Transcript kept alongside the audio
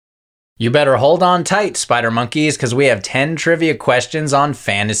You better hold on tight, Spider Monkeys, because we have 10 trivia questions on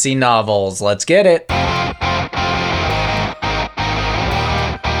fantasy novels. Let's get it.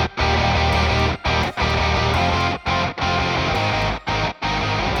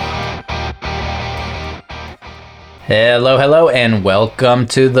 Hello, and welcome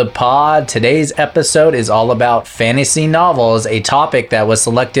to the pod. Today's episode is all about fantasy novels, a topic that was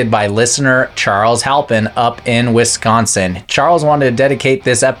selected by listener Charles Halpin up in Wisconsin. Charles wanted to dedicate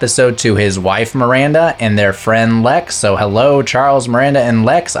this episode to his wife Miranda and their friend Lex. So hello, Charles, Miranda, and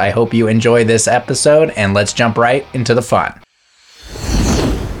Lex. I hope you enjoy this episode, and let's jump right into the fun.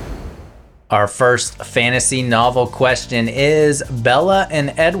 Our first fantasy novel question is, Bella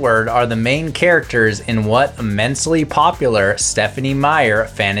and Edward are the main characters in what immensely popular Stephenie Meyer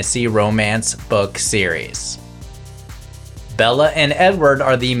fantasy romance book series? Bella and Edward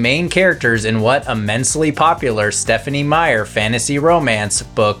are the main characters in what immensely popular Stephenie Meyer fantasy romance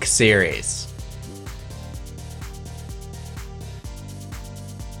book series?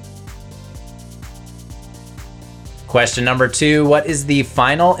 Question number 2, what is the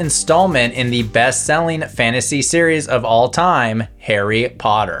final installment in the best-selling fantasy series of all time, Harry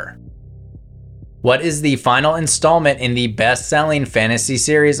Potter? What is the final installment in the best-selling fantasy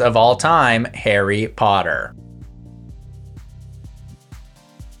series of all time, Harry Potter?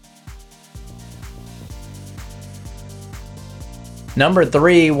 Number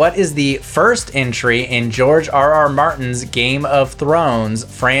 3, what is the first entry in George R.R. Martin's Game of Thrones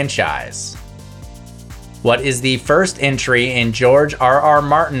franchise? What is the first entry in George R.R.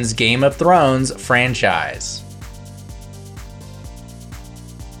 Martin's Game of Thrones franchise?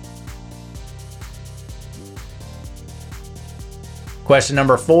 Question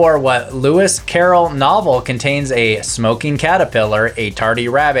number 4, what Lewis Carroll novel contains a smoking caterpillar, a tardy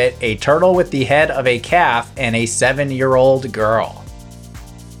rabbit, a turtle with the head of a calf, and a 7-year-old girl?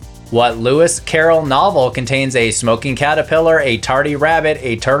 What Lewis Carroll novel contains a smoking caterpillar, a tardy rabbit,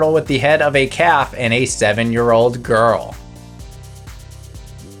 a turtle with the head of a calf, and a 7-year-old girl?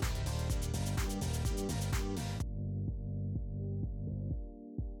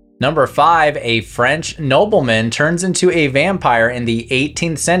 Number 5, a French nobleman turns into a vampire in the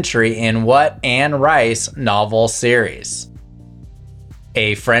 18th century in what Anne Rice novel series?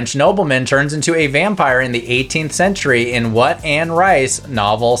 A French nobleman turns into a vampire in the 18th century in what Anne Rice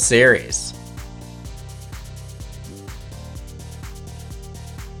novel series?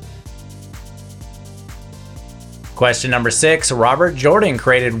 Question number 6, Robert Jordan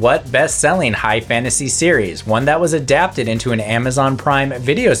created what best-selling high fantasy series, one that was adapted into an Amazon Prime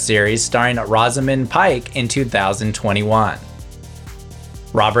Video series starring Rosamund Pike in 2021?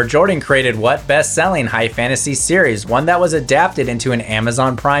 Robert Jordan created what best-selling high fantasy series, one that was adapted into an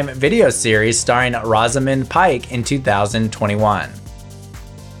Amazon Prime Video series starring Rosamund Pike in 2021?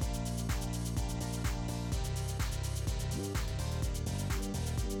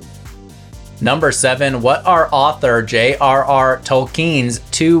 Number 7, what are author J.R.R. Tolkien's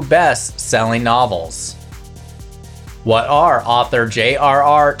 2 best-selling novels? What are author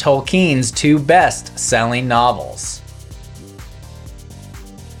J.R.R. Tolkien's 2 best-selling novels?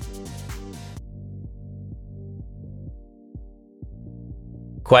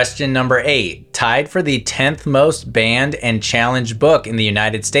 Question number 8, tied for the 10th most banned and challenged book in the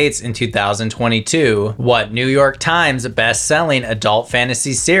United States in 2022, what New York Times best-selling adult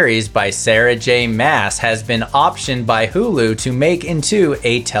fantasy series by Sarah J. Maas has been optioned by Hulu to make into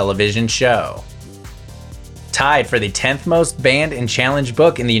a television show? Tied for the 10th most banned and challenged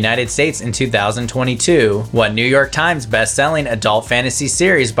book in the United States in 2022, what New York Times best-selling adult fantasy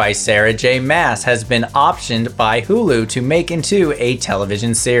series by Sarah J. Maas has been optioned by Hulu to make into a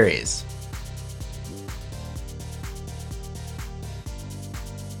television series?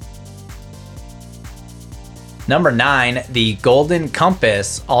 Number 9, The Golden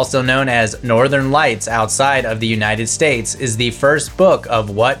Compass, also known as Northern Lights outside of the United States, is the first book of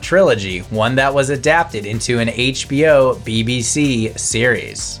what trilogy, one that was adapted into an HBO BBC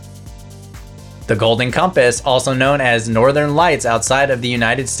series? The Golden Compass, also known as Northern Lights outside of the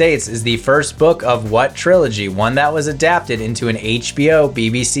United States, is the first book of what trilogy, one that was adapted into an HBO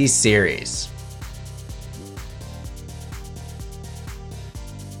BBC series?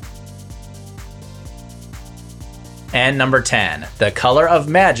 And number 10, The Color of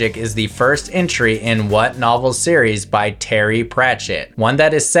Magic is the first entry in what novel series by Terry Pratchett, one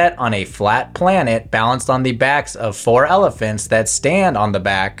that is set on a flat planet balanced on the backs of 4 elephants that stand on the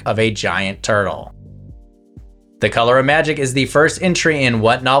back of a giant turtle? The Color of Magic is the first entry in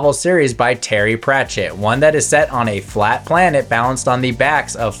what novel series by Terry Pratchett, one that is set on a flat planet balanced on the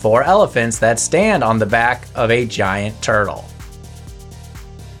backs of 4 elephants that stand on the back of a giant turtle?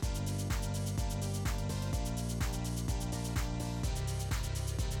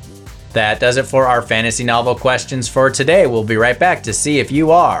 That does it for our fantasy novel questions for today. We'll be right back to see if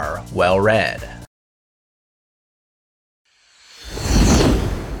you are well read.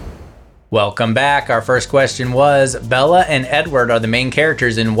 Welcome back. Our first question was, Bella and Edward are the main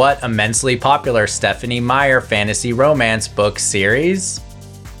characters in what immensely popular Stephenie Meyer fantasy romance book series?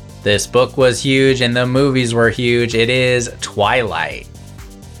 This book was huge and the movies were huge. It is Twilight.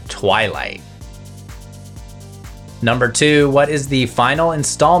 Twilight. Number 2, what is the final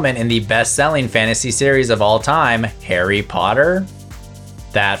installment in the best-selling fantasy series of all time, Harry Potter?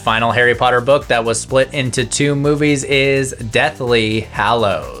 That final Harry Potter book that was split into 2 movies is Deathly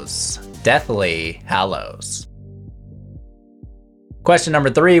Hallows. Deathly Hallows. Question number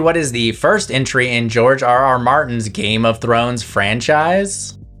 3, what is the first entry in George R.R. Martin's Game of Thrones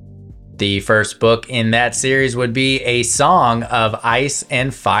franchise? The first book in that series would be A Song of Ice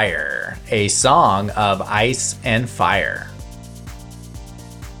and Fire. A Song of Ice and Fire.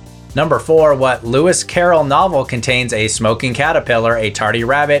 Number 4, what Lewis Carroll novel contains a smoking caterpillar, a tardy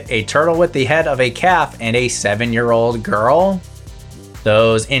rabbit, a turtle with the head of a calf, and a 7-year-old girl?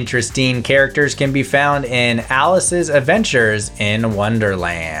 Those interesting characters can be found in Alice's Adventures in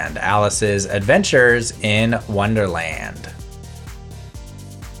Wonderland. Alice's Adventures in Wonderland.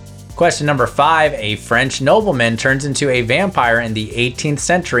 Question number 5, a French nobleman turns into a vampire in the 18th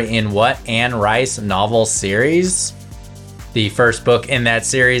century in what Anne Rice novel series? The first book in that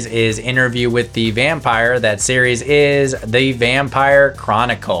series is Interview with the Vampire. That series is The Vampire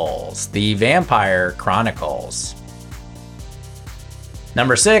Chronicles. The Vampire Chronicles.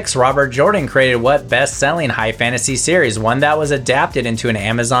 Number 6, Robert Jordan created what best-selling high fantasy series, one that was adapted into an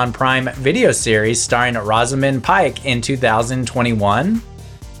Amazon Prime video series starring Rosamund Pike in 2021?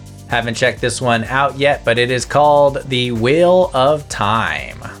 Haven't checked this one out yet, but it is called The Wheel of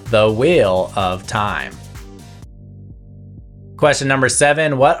Time. The Wheel of Time. Question number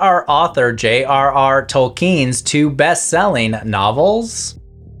 7, what are author J.R.R. Tolkien's 2 best-selling novels?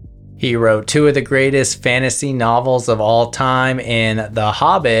 He wrote 2 of the greatest fantasy novels of all time in The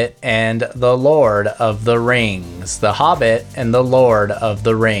Hobbit and The Lord of the Rings. The Hobbit and The Lord of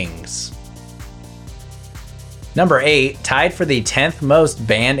the Rings. Number 8, tied for the 10th most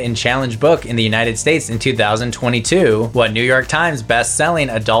banned and challenged book in the United States in 2022, what New York Times best-selling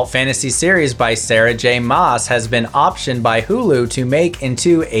adult fantasy series by Sarah J. Maas has been optioned by Hulu to make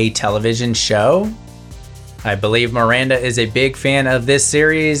into a television show? I believe Miranda is a big fan of this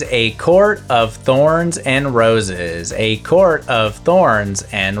series, A Court of Thorns and Roses. A Court of Thorns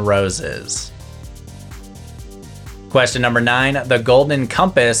and Roses. Question number 9, The Golden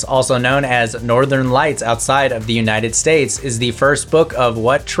Compass, also known as Northern Lights outside of the United States, is the first book of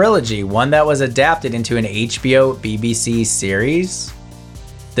what trilogy, one that was adapted into an HBO BBC series?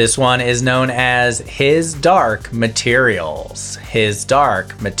 This one is known as His Dark Materials. His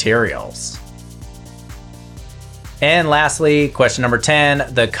Dark Materials. And lastly, question number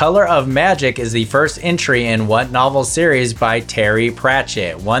 10, The Color of Magic is the first entry in what novel series by Terry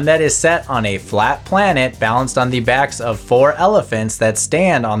Pratchett, one that is set on a flat planet balanced on the backs of 4 elephants that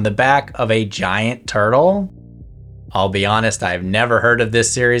stand on the back of a giant turtle? I'll be honest, I've never heard of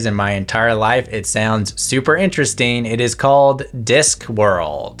this series in my entire life. It sounds super interesting. It is called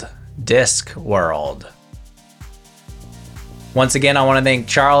Discworld. Discworld. Once again, I want to thank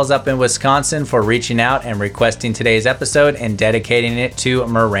Charles up in Wisconsin for reaching out and requesting today's episode and dedicating it to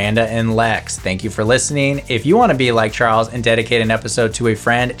Miranda and Lex. Thank you for listening. If you want to be like Charles and dedicate an episode to a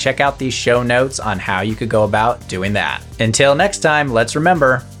friend, check out these show notes on how you could go about doing that. Until next time, let's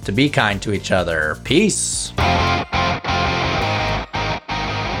remember to be kind to each other. Peace.